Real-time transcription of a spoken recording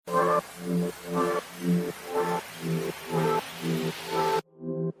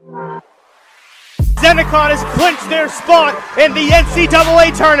Endicott has clinched their spot in the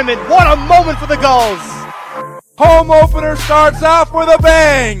NCAA tournament. What a moment for the Gulls. Home opener starts off with a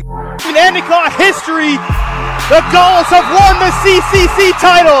bang. In Endicott history, the Gulls have won the CCC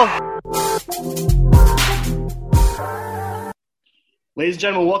title. Ladies and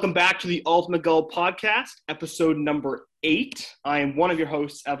gentlemen, welcome back to the Ultimate Gull podcast, episode number 8. I am one of your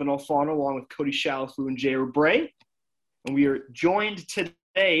hosts, Evan Alfano, along with Cody Shalafu and Jay Rebray. And we are joined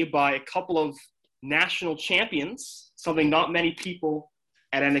today by a couple of national champions, something not many people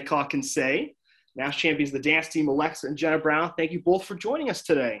at Endicott can say. National champions, the dance team, Alexa and Jenna Brown. Thank you both for joining us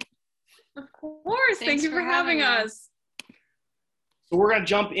today. Of course. Thank you for having us. So we're going to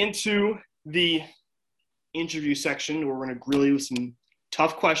jump into the interview section where we're going to grill you with some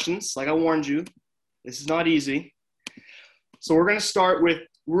tough questions. Like I warned you, this is not easy. So we're going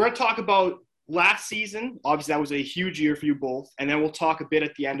to talk about last season. Obviously, that was a huge year for you both. And then we'll talk a bit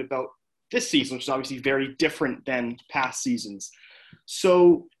at the end about this season, which is obviously very different than past seasons.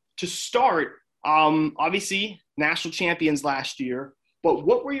 So to start, obviously national champions last year, but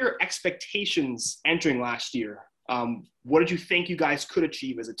what were your expectations entering last year? What did you think you guys could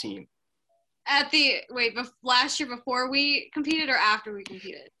achieve as a team? Last year before we competed or after we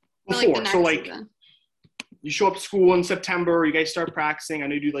competed? Before. So you show up to school in September, you guys start practicing. I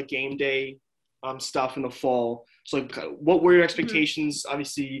know you do like game day stuff in the fall. So what were your expectations?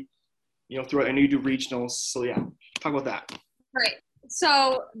 Obviously, throughout, I know you do regionals. So yeah, talk about that. Right.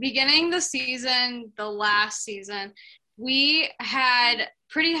 So beginning the last season, we had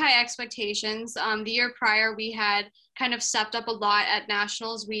pretty high expectations. The year prior, we had kind of stepped up a lot at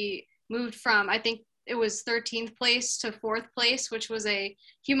nationals. We moved from, I think it was 13th place to 4th place, which was a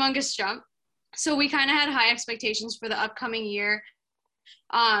humongous jump. So we kind of had high expectations for the upcoming year.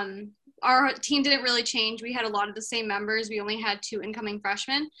 Our team didn't really change. We had a lot of the same members. We only had 2 incoming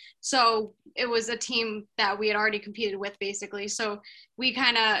freshmen. So it was a team that we had already competed with, basically. So we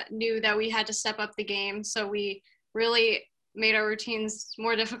kind of knew that we had to step up the game. So we really made our routines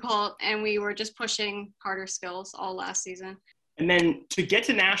more difficult, and we were just pushing harder skills all last season. And then to get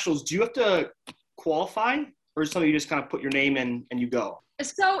to nationals, do you have to qualify, or is it something you just kind of put your name in and you go?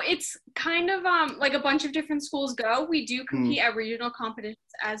 So it's kind of like a bunch of different schools go. We do compete at regional competitions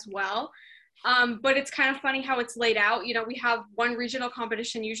as well. But it's kind of funny how it's laid out. We have one regional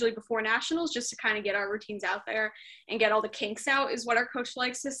competition usually before nationals just to kind of get our routines out there and get all the kinks out is what our coach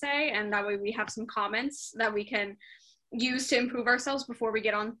likes to say. And that way we have some comments that we can use to improve ourselves before we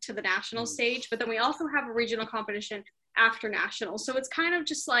get on to the national stage. But then we also have a regional competition after nationals. So it's kind of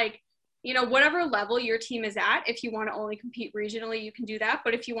just like, whatever level your team is at, if you want to only compete regionally, you can do that.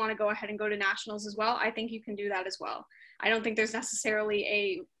 But if you want to go ahead and go to nationals as well, I think you can do that as well. I don't think there's necessarily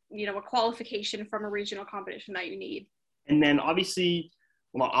a qualification from a regional competition that you need. And then obviously,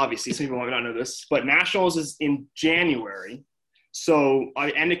 some people might not know this, but nationals is in January. So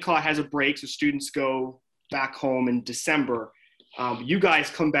Endicott has a break, so students go back home in December. You guys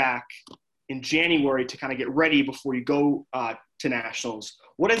come back in January to kind of get ready before you go to nationals.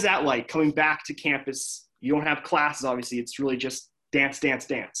 What is that like, coming back to campus? You don't have classes, obviously. It's really just dance, dance,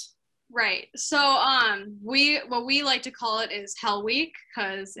 dance. Right. So what we like to call it is Hell Week,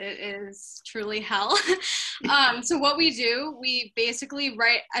 because it is truly hell. So what we do, we basically,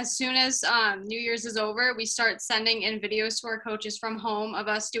 right as soon as New Year's is over, we start sending in videos to our coaches from home of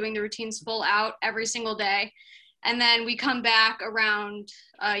us doing the routines full out every single day. And then we come back around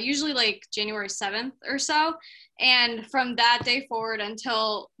usually like January 7th or so. And from that day forward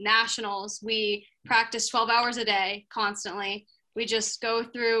until nationals, we practice 12 hours a day constantly. We just go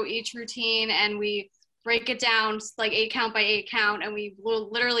through each routine and we break it down like 8 count by 8 count. And we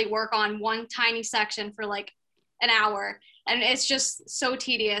will literally work on one tiny section for like an hour. And it's just so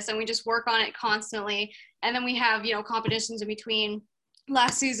tedious. And we just work on it constantly. And then we have, competitions in between.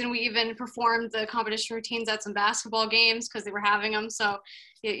 Last season, we even performed the competition routines at some basketball games because they were having them. So,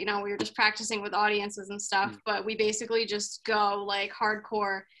 we were just practicing with audiences and stuff. But we basically just go like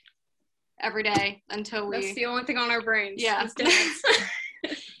hardcore every day until That's the only thing on our brains. Yeah.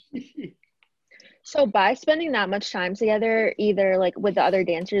 So by spending that much time together, either like with the other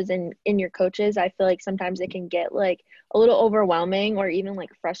dancers and in your coaches, I feel like sometimes it can get like a little overwhelming or even like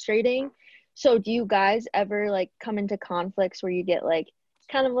frustrating. So do you guys ever like come into conflicts where you get like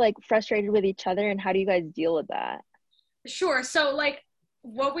kind of like frustrated with each other, and how do you guys deal with that? Sure. So like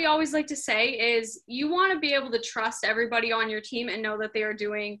what we always like to say is you want to be able to trust everybody on your team and know that they are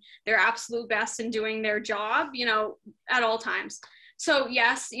doing their absolute best and doing their job, at all times. So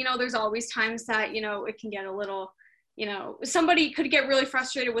yes, there's always times that, it can get a little, somebody could get really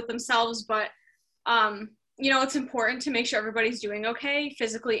frustrated with themselves, but it's important to make sure everybody's doing okay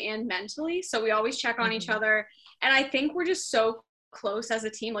physically and mentally. So we always check on each other. And I think we're just so close as a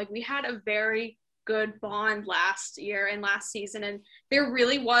team. Like, we had a very good bond last year and last season, and there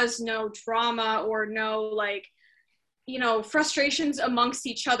really was no drama or no frustrations amongst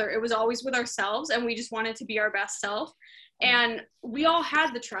each other. It was always with ourselves, and we just wanted to be our best self. And we all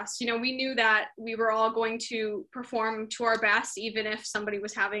had the trust. We knew that we were all going to perform to our best, even if somebody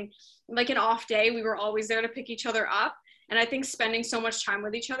was having an off day. We were always there to pick each other up. And I think spending so much time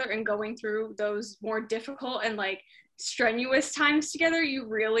with each other and going through those more difficult and strenuous times together, you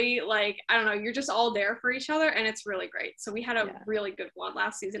really you're just all there for each other, and it's really great. So we had a really good one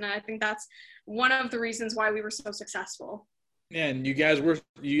last season, and I think that's one of the reasons why we were so successful. Yeah, and you guys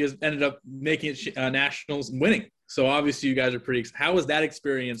ended up making it nationals and winning. So obviously you guys are pretty – how was that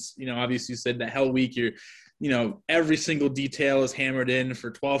experience? Obviously you said that Hell Week, you're every single detail is hammered in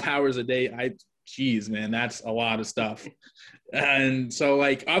for 12 hours a day. Geez, man, that's a lot of stuff. And so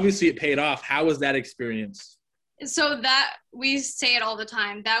obviously it paid off. How was that experience? So that, we say it all the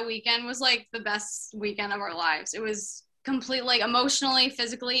time, that weekend was the best weekend of our lives. It was completely emotionally,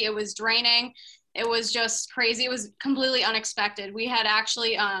 physically, it was draining. It was just crazy. It was completely unexpected. We had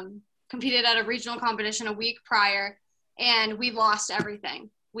actually competed at a regional competition a week prior, and we lost everything.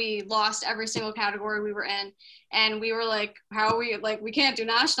 We lost every single category we were in, and we were how are we, we can't do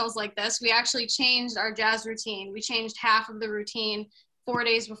nationals like this. We actually changed our jazz routine. We changed half of the routine 4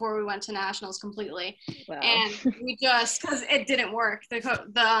 days before we went to nationals completely. Wow. And we just, because it didn't work.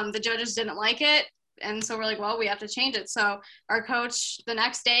 The judges didn't like it. And so we're well, we have to change it. So our coach the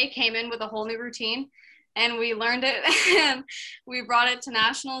next day came in with a whole new routine, and we learned it and we brought it to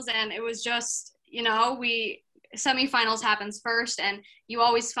nationals. And it was just, semifinals happens first, and you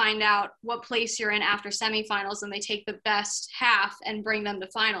always find out what place you're in after semifinals, and they take the best half and bring them to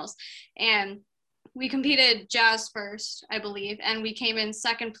finals. And we competed jazz first, I believe, and we came in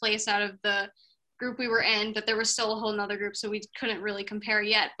second place out of the group we were in, but there was still a whole nother group, so we couldn't really compare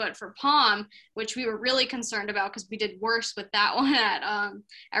yet. But for Palm, which we were really concerned about because we did worse with that one at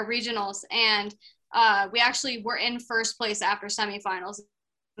regionals, and we actually were in first place after semifinals.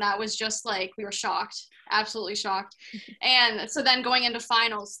 That was just we were shocked, absolutely shocked. And so then going into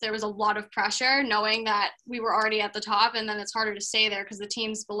finals, there was a lot of pressure knowing that we were already at the top, and then it's harder to stay there because the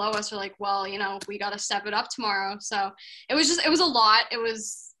teams below us are well, we got to step it up tomorrow. So it was a lot.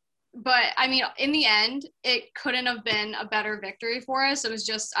 But I mean, in the end, it couldn't have been a better victory for us. It was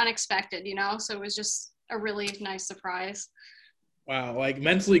just unexpected, so it was just a really nice surprise. Wow.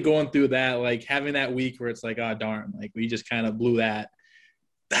 Mentally going through that, having that week where it's oh darn, we just kind of blew that.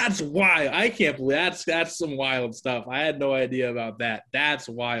 That's wild. I can't believe that's some wild stuff. I had no idea about that. That's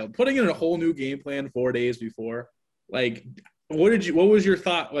wild. Putting in a whole new game plan 4 days before, what was your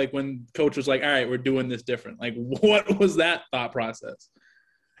thought when coach was all right, we're doing this different? What was that thought process?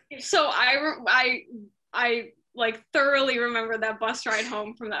 So I thoroughly remember that bus ride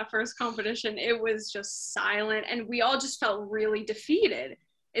home from that first competition. It was just silent, and we all just felt really defeated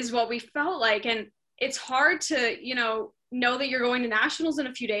is what we felt like. And it's hard to, know that you're going to nationals in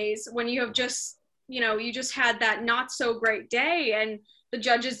a few days when you have just, you just had that not so great day, and the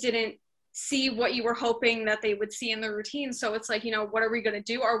judges didn't see what you were hoping that they would see in the routine. So it's what are we going to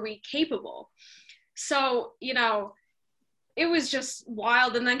do? Are we capable? So, it was just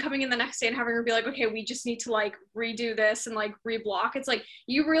wild. And then coming in the next day and having her be okay, we just need to redo this and reblock. It's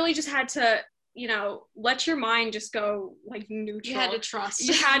you really just had to, let your mind just go neutral. You had to trust.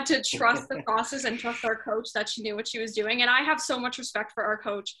 You had to trust the process and trust our coach that she knew what she was doing. And I have so much respect for our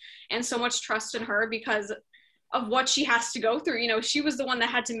coach and so much trust in her because of what she has to go through. She was the one that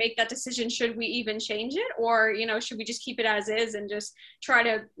had to make that decision. Should we even change it? Or, should we just keep it as is and just try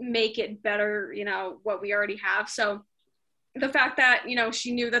to make it better, what we already have? So the fact that,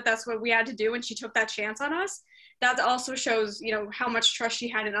 she knew that that's what we had to do and she took that chance on us, that also shows, how much trust she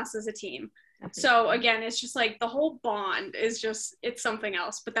had in us as a team. So again, it's just the whole bond is just, it's something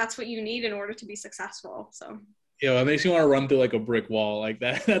else, but that's what you need in order to be successful. So. It makes you want to run through a brick wall like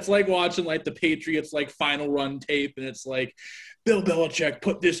that. That's watching the Patriots final run tape, and it's Bill Belichick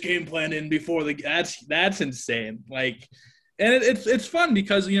put this game plan in before that's insane. And it's fun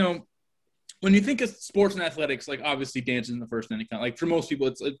because, when you think of sports and athletics, obviously dance is in the first any kind. For most people,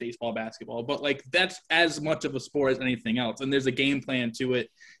 it's baseball, basketball, but that's as much of a sport as anything else. And there's a game plan to it,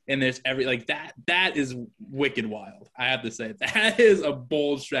 and there's that is wicked wild. I have to say that is a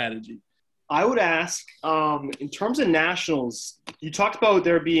bold strategy. I would ask, in terms of nationals, you talked about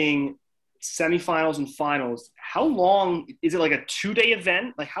there being semifinals and finals. How long is it? A 2-day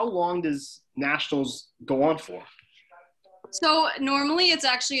event? How long does nationals go on for? So normally it's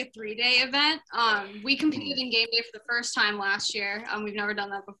actually a 3-day event. We competed in game day for the first time last year. We've never done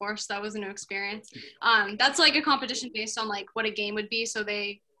that before, so that was a new experience. That's like a competition based on like what a game would be. So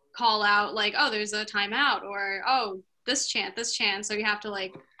they call out like, oh, there's a timeout, or oh, this chant. So you have to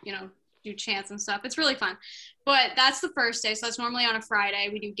like, do chants and stuff. It's really fun. But that's the first day. So that's normally on a Friday.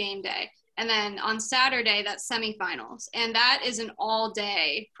 We do game day. And then on Saturday, that's semifinals. And that is an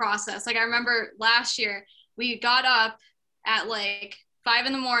all-day process. Like I remember last year, we got up at like 5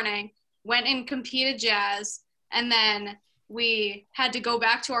 a.m, went and competed jazz, and then we had to go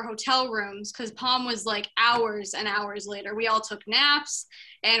back to our hotel rooms because Palm was like hours and hours later. We all took naps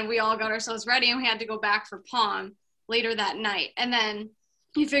and we all got ourselves ready, and we had to go back for Palm later that night. And then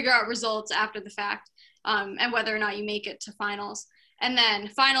you figure out results after the fact, and whether or not you make it to finals. And then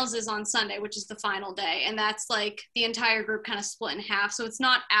finals is on Sunday, which is the final day. And that's like the entire group kind of split in half. So it's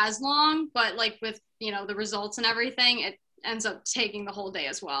not as long, but like with, the results and everything, it ends up taking the whole day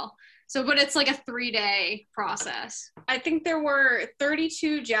as well. So, but it's like a 3-day process. I think there were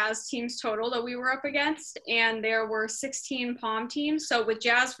 32 jazz teams total that we were up against, and there were 16 Palm teams. So with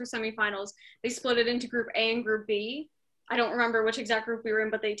jazz for semifinals, they split it into group A and group B. I don't remember which exact group we were in,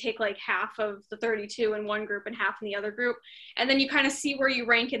 but they take like half of the 32 in one group and half in the other group. And then you kind of see where you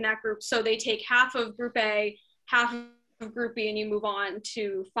rank in that group. So they take half of group A, half of group B, and you move on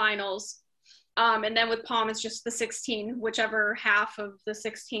to finals. And then with Palm, it's just the 16, whichever half of the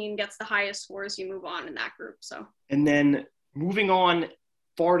 16 gets the highest scores, you move on in that group. So. And then moving on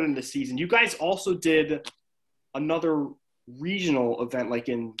forward in the season, you guys also did another regional event like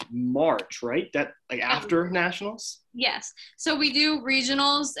in March, right? That like after nationals? Yes. So we do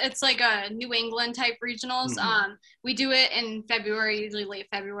regionals. It's like a New England type regionals. Mm-hmm. We do it in February, usually late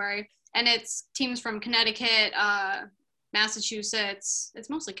February. And it's teams from Connecticut, Massachusetts. It's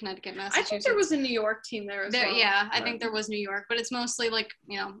mostly Connecticut, Massachusetts. I think there was a New York team there as well. Yeah, I think there was New York, but it's mostly like,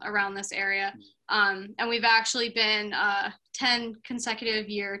 around this area. And we've actually been 10 consecutive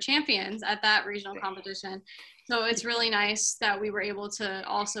year champions at that regional competition. So it's really nice that we were able to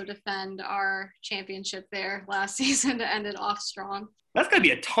also defend our championship there last season to end it off strong. That's got to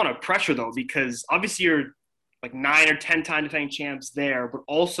be a ton of pressure, though, because obviously you're like 9 or 10 time defending champs there, but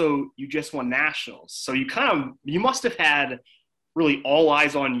also you just won nationals. So you must have had really all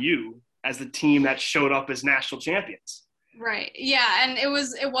eyes on you as the team that showed up as national champions. Right. Yeah. And it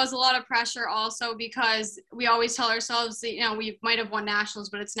was a lot of pressure also because we always tell ourselves that, we might have won nationals,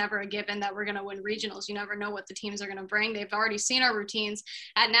 but it's never a given that we're going to win regionals. You never know what the teams are going to bring. They've already seen our routines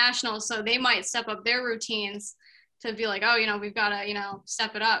at nationals, so they might step up their routines to be like, oh, we've got to,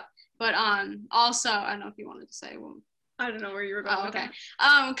 step it up. But also, I don't know if you wanted to say. I don't know where you were going with that.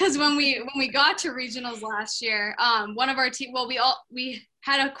 Because when we got to regionals last year, one of our team, we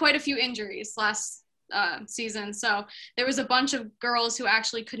had quite a few injuries last season. So there was a bunch of girls who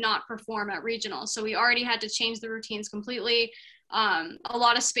actually could not perform at regionals. So we already had to change the routines completely. A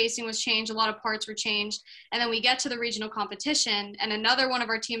lot of spacing was changed. A lot of parts were changed. And then we get to the regional competition and another one of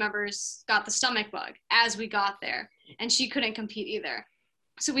our team members got the stomach bug as we got there, and she couldn't compete either.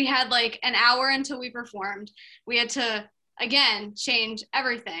 So we had like an hour until we performed. We had to, again, change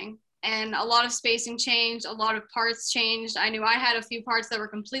everything. And a lot of spacing changed. A lot of parts changed. I knew I had a few parts that were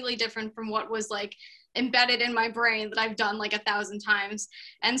completely different from what was like embedded in my brain that I've done like 1,000 times.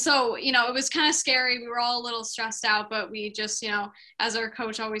 And so, it was kind of scary. We were all a little stressed out, but we just, as our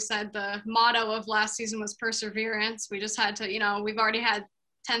coach always said, the motto of last season was perseverance. We just had to, we've already had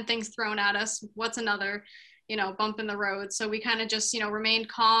 10 things thrown at us. What's another, bump in the road? So we kind of just, remained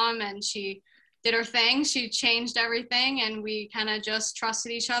calm, and she did her thing. She changed everything, and we kind of just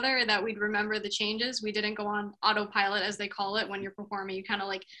trusted each other that we'd remember the changes. We didn't go on autopilot, as they call it, when you're performing. You kind of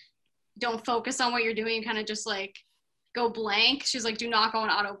like don't focus on what you're doing. You kind of just like go blank. She's like, do not go on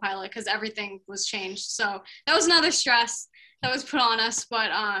autopilot, because everything was changed. So that was another stress that was put on us.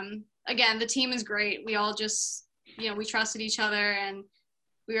 But again, the team is great. We all just, we trusted each other, and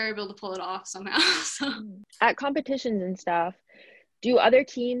we were able to pull it off somehow. So. At competitions and stuff, do other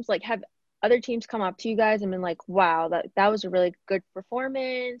teams have other teams come up to you guys and been like, wow, that was a really good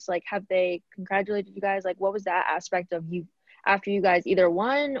performance? Like, have they congratulated you guys? Like, what was that aspect of you after you guys either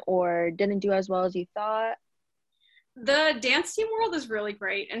won or didn't do as well as you thought? The dance team world is really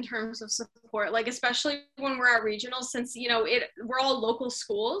great in terms of support, like especially when we're at regionals, since, we're all local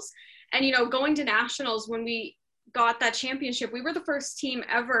schools, and, going to nationals, when we got that championship, we were the first team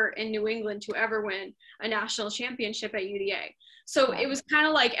ever in New England to ever win a national championship at UDA. So it was kind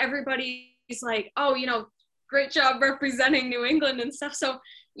of like everybody's like, oh, great job representing New England and stuff. So,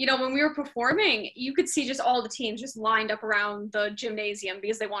 you know, when we were performing, you could see just all the teams just lined up around the gymnasium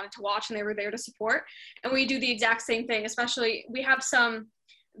because they wanted to watch and they were there to support. And we do the exact same thing, especially we have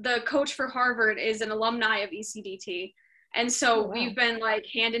the coach for Harvard is an alumni of ECDT. And so we've been like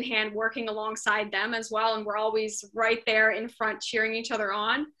hand in hand working alongside them as well. And we're always right there in front cheering each other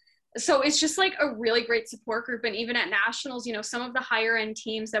on. So it's just like a really great support group. And even at nationals, you know, some of the higher end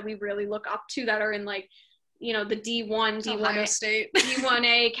teams that we really look up to that are in like, you know, the Ohio State.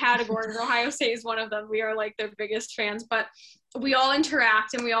 D1A categories. Ohio State is one of them. We are like their biggest fans, but we all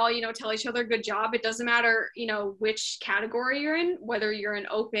interact and we all, you know, tell each other good job. It doesn't matter, you know, which category you're in, whether you're in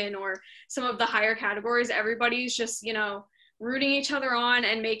open or some of the higher categories, everybody's just, you know, rooting each other on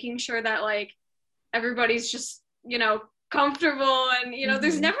and making sure that like everybody's just, you know, comfortable. And, you know,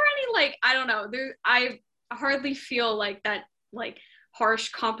 there's never any like, I don't know, I hardly feel like that, like, harsh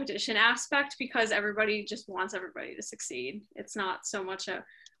competition aspect because everybody just wants everybody to succeed. It's not so much I'm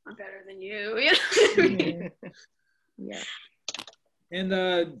better than you, you know what I mean? Yeah.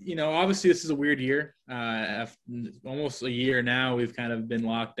 And, you know, obviously this is a weird year. Almost a year now, we've kind of been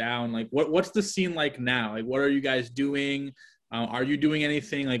locked down. Like, what's the scene like now? Like, what are you guys doing? Are you doing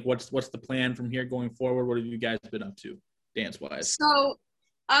anything? Like, what's the plan from here going forward? What have you guys been up to, dance-wise? So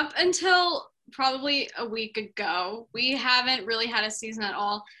up until probably a week ago, we haven't really had a season at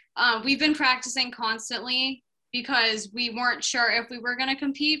all. We've been practicing constantly because we weren't sure if we were going to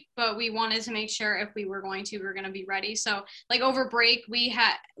compete, but we wanted to make sure if we were going to, we were going to be ready. So like over break, we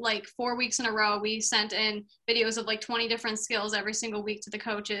had like 4 weeks in a row, we sent in videos of like 20 different skills every single week to the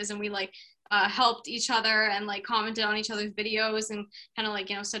coaches. And we like helped each other and like commented on each other's videos and kind of like,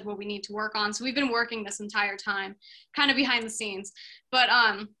 you know, said what we need to work on. So we've been working this entire time kind of behind the scenes, but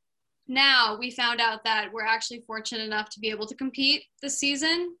now we found out that we're actually fortunate enough to be able to compete this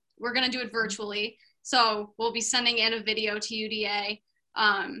season. We're going to do it virtually. So we'll be sending in a video to UDA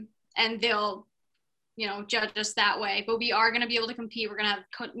and they'll, you know, judge us that way. But we are going to be able to compete. We're going to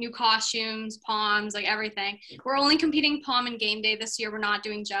have new costumes, palms, like everything. We're only competing palm and game day this year. We're not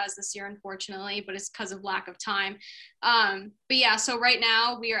doing jazz this year, unfortunately, but it's because of lack of time. But yeah, so right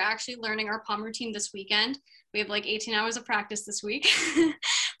now we are actually learning our palm routine this weekend. We have like 18 hours of practice this week.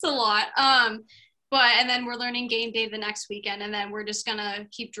 It's a lot. And then we're learning game day the next weekend. And then we're just going to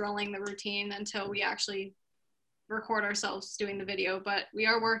keep drilling the routine until we actually record ourselves doing the video. But we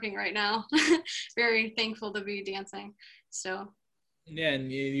are working right now. Very thankful to be dancing. So. Yeah, and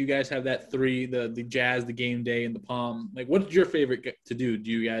you guys have that the jazz, the game day, and the palm. Like, what's your favorite to do?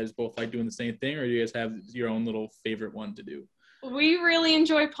 Do you guys both like doing the same thing, or do you guys have your own little favorite one to do? We really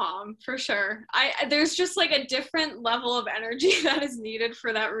enjoy palm for sure. There's just like a different level of energy that is needed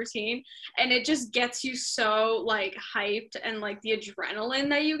for that routine. And it just gets you so like hyped, and like the adrenaline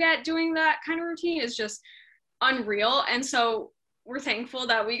that you get doing that kind of routine is just unreal. And so we're thankful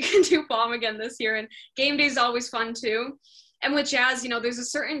that we can do palm again this year, and game day is always fun too. And with jazz, you know, there's a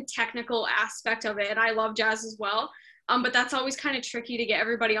certain technical aspect of it, and I love jazz as well. But that's always kind of tricky to get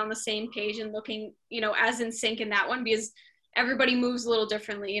everybody on the same page and looking, you know, as in sync in that one, because everybody moves a little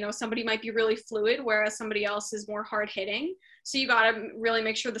differently. You know, somebody might be really fluid, whereas somebody else is more hard hitting. So you got to really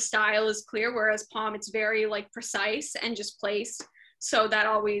make sure the style is clear, whereas palm, it's very like precise and just placed. So that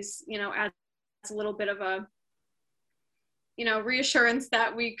always, you know, adds a little bit of a, you know, reassurance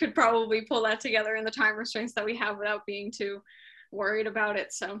that we could probably pull that together in the time restraints that we have without being too worried about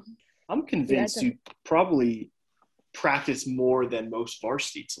it. So I'm convinced you probably practice more than most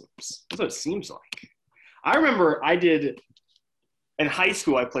varsity teams. That's what it seems like. I remember in high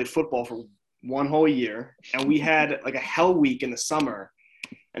school, I played football for one whole year, and we had like a hell week in the summer,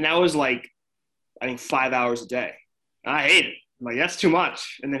 and that was like, I think 5 hours a day. And I hate it. I'm like, that's too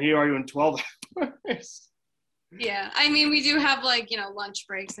much. And then here you are doing 12 hours. Yeah, I mean, we do have like, you know, lunch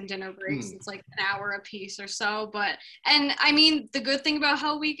breaks and dinner breaks. It's like an hour a piece or so. And I mean, the good thing about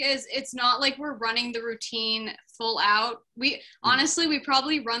Hell Week is it's not like we're running the routine full out. Honestly, we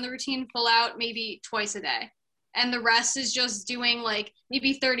probably run the routine full out maybe twice a day. And the rest is just doing like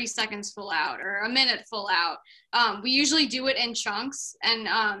maybe 30 seconds full out or a minute full out. We usually do it in chunks,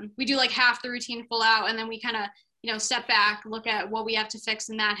 and we do like half the routine full out, and then we kind of, you know, step back, look at what we have to fix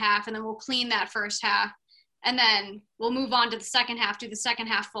in that half, and then we'll clean that first half. And then we'll move on to the second half, do the second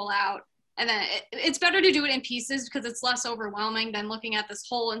half full out. And then it's better to do it in pieces because it's less overwhelming than looking at this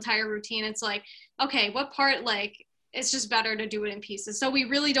whole entire routine. It's like, okay, what part, like, it's just better to do it in pieces. So we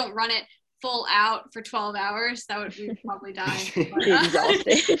really don't run it full out for 12 hours. That would be probably dying.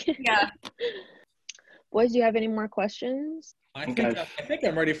 Exhausting. Yeah. Boys, do you have any more questions? I think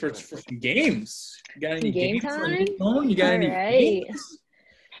I'm ready for some games. You got any Game games on time? your phone? You got any All right. games?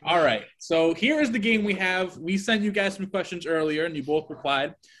 All right. So here is the game we have. We sent you guys some questions earlier, and you both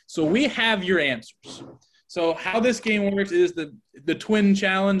replied. So we have your answers. So how this game works is the twin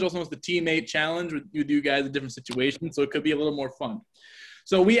challenge, also known as the teammate challenge, with you guys in different situations. So it could be a little more fun.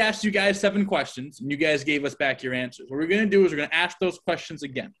 So we asked you guys 7 questions, and you guys gave us back your answers. What we're going to do is we're going to ask those questions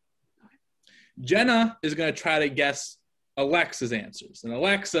again. Jenna is going to try to guess Alexa's answers, and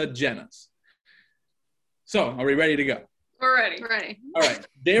Alexa, Jenna's. So are we ready to go? We're ready. Ready. All right.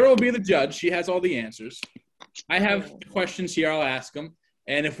 Dara will be the judge. She has all the answers. I have the questions here. I'll ask them.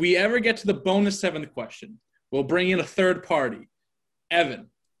 And if we ever get to the bonus 7th question, we'll bring in a third party, Evan.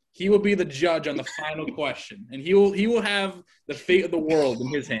 He will be the judge on the final question, and he will have the fate of the world in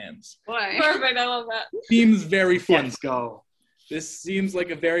his hands. Boy. Perfect. I love that. Seems very fun. Let's go. This seems like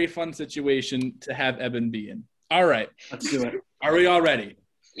a very fun situation to have Evan be in. All right. Let's do it. Are we all ready?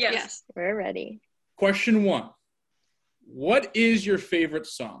 Yes. We're ready. Question 1. What is your favorite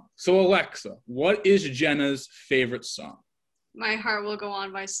song? So, Alexa, what is Jenna's favorite song? My Heart Will Go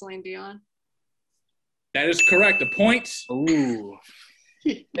On by Celine Dion. That is correct. A point. Ooh.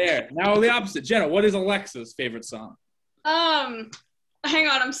 There. Now the opposite. Jenna, what is Alexa's favorite song? Hang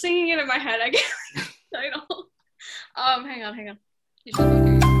on. I'm singing it in my head. I guess. Title. Hang on. You should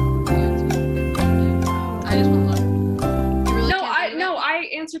look at I just want to look. You really No, I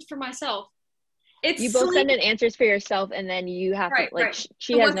answered for myself. It's You both Celine- send in answers for yourself, and then you have Right, to, like, right.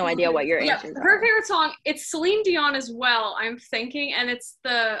 she has no idea what your Yeah, answers her are. favorite song, it's Celine Dion as well, I'm thinking, and it's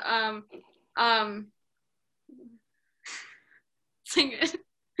the sing it.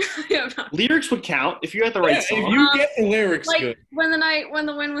 yeah, no. Lyrics would count if you got the right Yeah, song. if you get the lyrics like good, when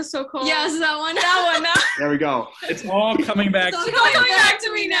the wind was so cold. Yes, that one. that one. That There we go. it's all coming back. So to it's all coming back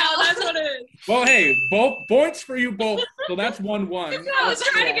to me now. That's what it is. Well, hey, both points for you both. So that's 1-1. I was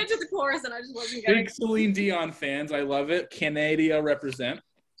trying to get to the chorus and I just wasn't getting. Big Celine Dion fans. I love it. Canada represent.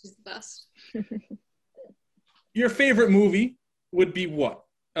 She's the best. Your favorite movie would be what?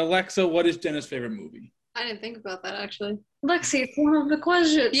 Alexa, what is Jenna's favorite movie? I didn't think about that actually. Lexi, it's one of the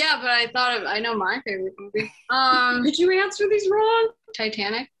questions. Yeah, but I know my favorite movie. Did you answer these wrong?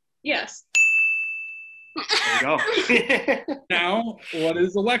 Titanic. Yes. There we go. Now, what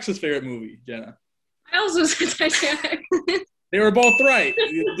is Alexa's favorite movie, Jenna? I also said Titanic. They were both right.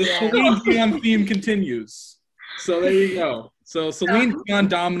 The Celine Dion theme continues. So there you go. So Celine Dion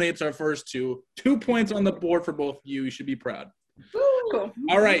dominates our first 2. 2 points on the board for both of you. You should be proud. Cool.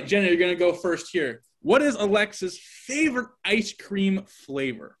 All right, Jenna, you're going to go first here. What is Alexa's favorite ice cream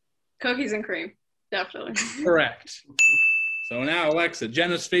flavor? Cookies and cream. Definitely. Correct. So now, Alexa,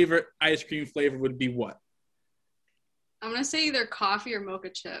 Jenna's favorite ice cream flavor would be what? I'm gonna say either coffee or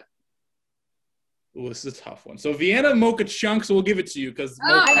mocha chip. Ooh, this is a tough one. So Vienna mocha chunks, we'll give it to you because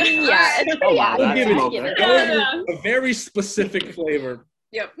I mean, yeah, it's, Oh, yeah, wow, I'd that's give it. Yeah. a very specific flavor.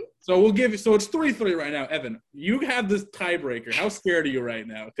 Yep. So we'll give you. So it's 3-3 right now, Evan. You have this tiebreaker. How scared are you right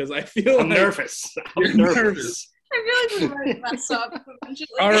now? Because I feel I'm like nervous. you're I'm nervous. I feel like we might mess up eventually.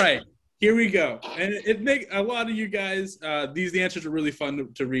 All right, here we go. And it make a lot of you guys. These answers are really fun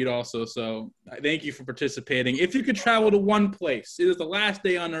to read, also. So thank you for participating. If you could travel to one place, it is the last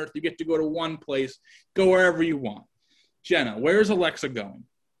day on Earth. You get to go to one place. Go wherever you want. Jenna, where's Alexa going?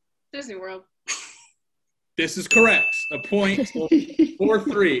 Disney World. This is correct. A point. So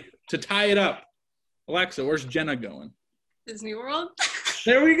 4-3 to tie it up. Alexa, where's Jenna going? Disney World.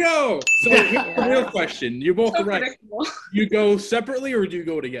 There we go. So here's the real question. You're both So right. predictable. You go separately or do you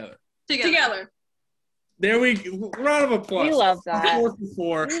go together? Together. There we go. Round of applause. We love that.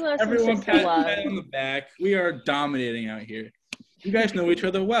 4-4. We love some Everyone sister pat love. on the back. We are dominating out here. You guys know each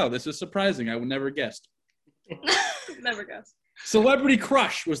other well. This is surprising. I would never guessed. Never guess. Celebrity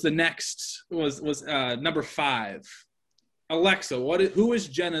crush was the next was number 5. Alexa, who is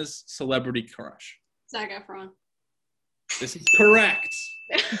Jenna's celebrity crush? Zac Efron. This is correct.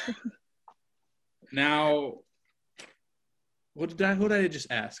 Now, who did I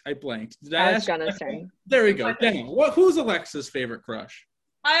just ask? I blanked. Did I That was ask? Jenna's turn. There we go. Jenna, who's Alexa's favorite crush?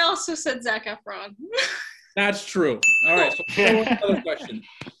 I also said Zac Efron. That's true. All right. So another question.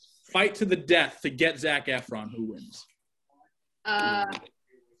 Fight to the death to get Zac Efron. Who wins?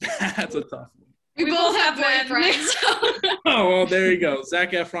 That's a tough one. We both have men. boyfriends. Oh, well, there you go.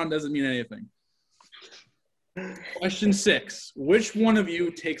 Zac Efron doesn't mean anything. Question 6. Which one of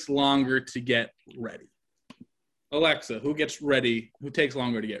you takes longer to get ready? Alexa, who gets ready? Who takes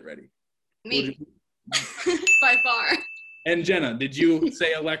longer to get ready? Me. By far. And Jenna, did you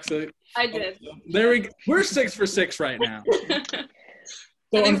say Alexa? I did. There we go. We're 6 for 6 right now.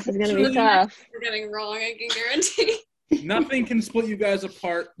 So I think This is gonna be unfortunately, tough. We're getting wrong, I can guarantee. nothing can split you guys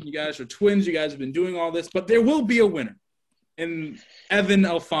apart. You guys are twins. You guys have been doing all this, but there will be a winner. and Evan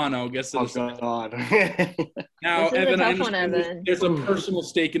Alfano gets to Oh, decide. God. Now, This is a Evan, I tough one, understand Evan. there's a personal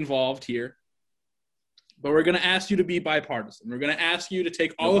stake involved here, but we're going to ask you to be bipartisan. We're going to ask you to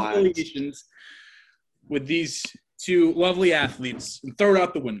take all No bias. affiliations with these two lovely athletes and throw it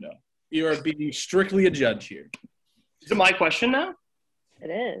out the window. You are being strictly a judge here. Is it my question now? It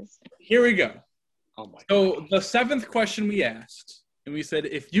is. Here we go. Oh, my God. So the seventh question we asked, and we said,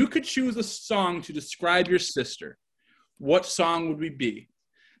 if you could choose a song to describe your sister, what song would we be?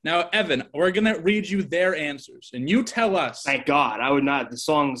 Now, Evan, we're going to read you their answers, and you tell us. Thank God. I would not. The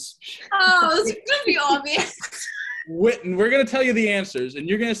songs. Oh, this is gonna be obvious. We're going to tell you the answers, and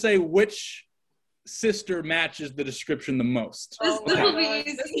you're going to say which sister matches the description the most. This my will be God,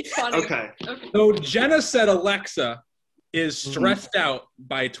 easy. this is funny. Okay. So Jenna said Alexa is stressed out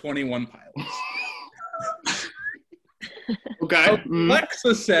by 21 Pilots. Okay. So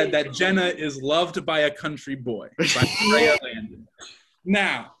Alexa said that Jenna is loved by a country boy by Freya Landon.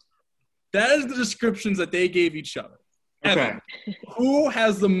 Now, that is the descriptions that they gave each other. Okay. Evan, who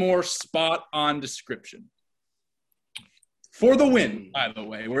has the more spot-on description? For the win, by the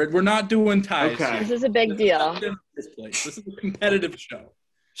way. We're not doing ties. Okay. This is a big deal. This is a competitive show.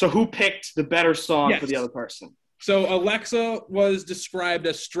 So who picked the better song Yes. for the other person? So Alexa was described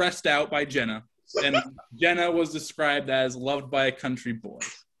as stressed out by Jenna, and Jenna was described as loved by a country boy.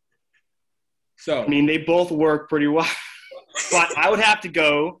 So I mean, they both work pretty well. But I would have to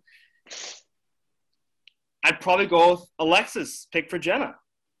go. I'd probably go with Alexa's pick for Jenna.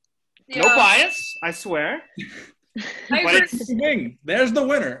 No bias, I swear. But it's swing. There's the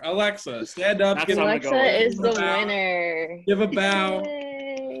winner, Alexa. Stand up. That's Give, what I'm gonna go with. Alexa is the Bow. winner. give a bow.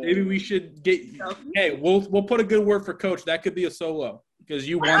 Yay. Maybe we should get. Hey, we'll put a good word for Coach. That could be a solo because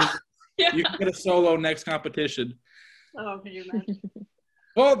you won. Yeah. You can get a solo next competition. Oh, can you imagine?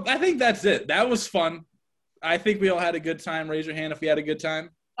 Well, I think that's it. That was fun. I think we all had a good time. Raise your hand if we had a good time.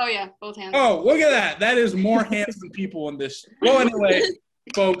 Oh yeah, both hands. Oh, look at that. That is more hands than people in this. Well, anyway,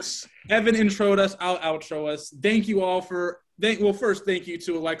 folks, Evan introed us. I'll outro us. Thank you all first, thank you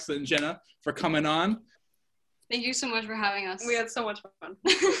to Alexa and Jenna for coming on. Thank you so much for having us. We had so much fun.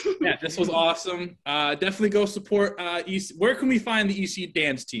 Yeah, this was awesome. Definitely go support EC. Where can we find the EC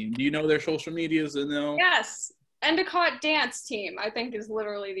Dance team? Do you know their social medias? Yes. Endicott Dance team, I think, is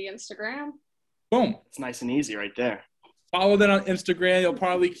literally the Instagram. Boom. It's nice and easy right there. Follow them on Instagram. You'll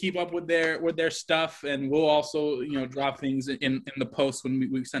probably keep up with their stuff, and we'll also drop things in the post when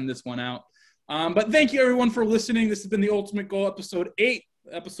we send this one out. But thank you everyone for listening. This has been the Ultimate Goal, episode 8,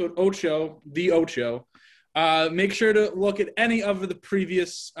 episode Ocho, the Ocho. Make sure to look at any of the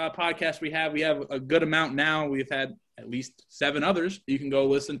previous podcasts we have. We have a good amount now. We've had at least 7 others you can go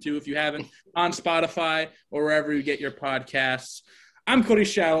listen to if you haven't on Spotify or wherever you get your podcasts. I'm Cody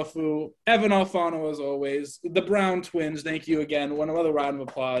Shalafu, Evan Alfano as always, the Brown Twins. Thank you again. One other round of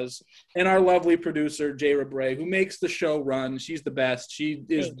applause. And our lovely producer, Jay Rabre, who makes the show run. She's the best. She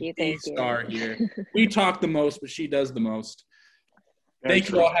is the star here. We talk the most, but she does the most. Thank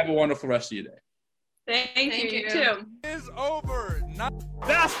you all. Have a wonderful rest of your day. Thank you too. Is over.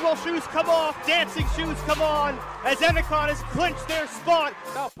 Basketball shoes come off, dancing shoes come on, as Endicott has clinched their spot.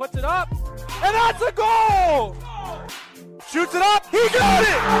 Now puts it up, and that's a goal! Shoots it up, he got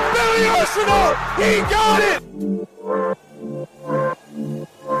it! Billy Arsenal, he got it!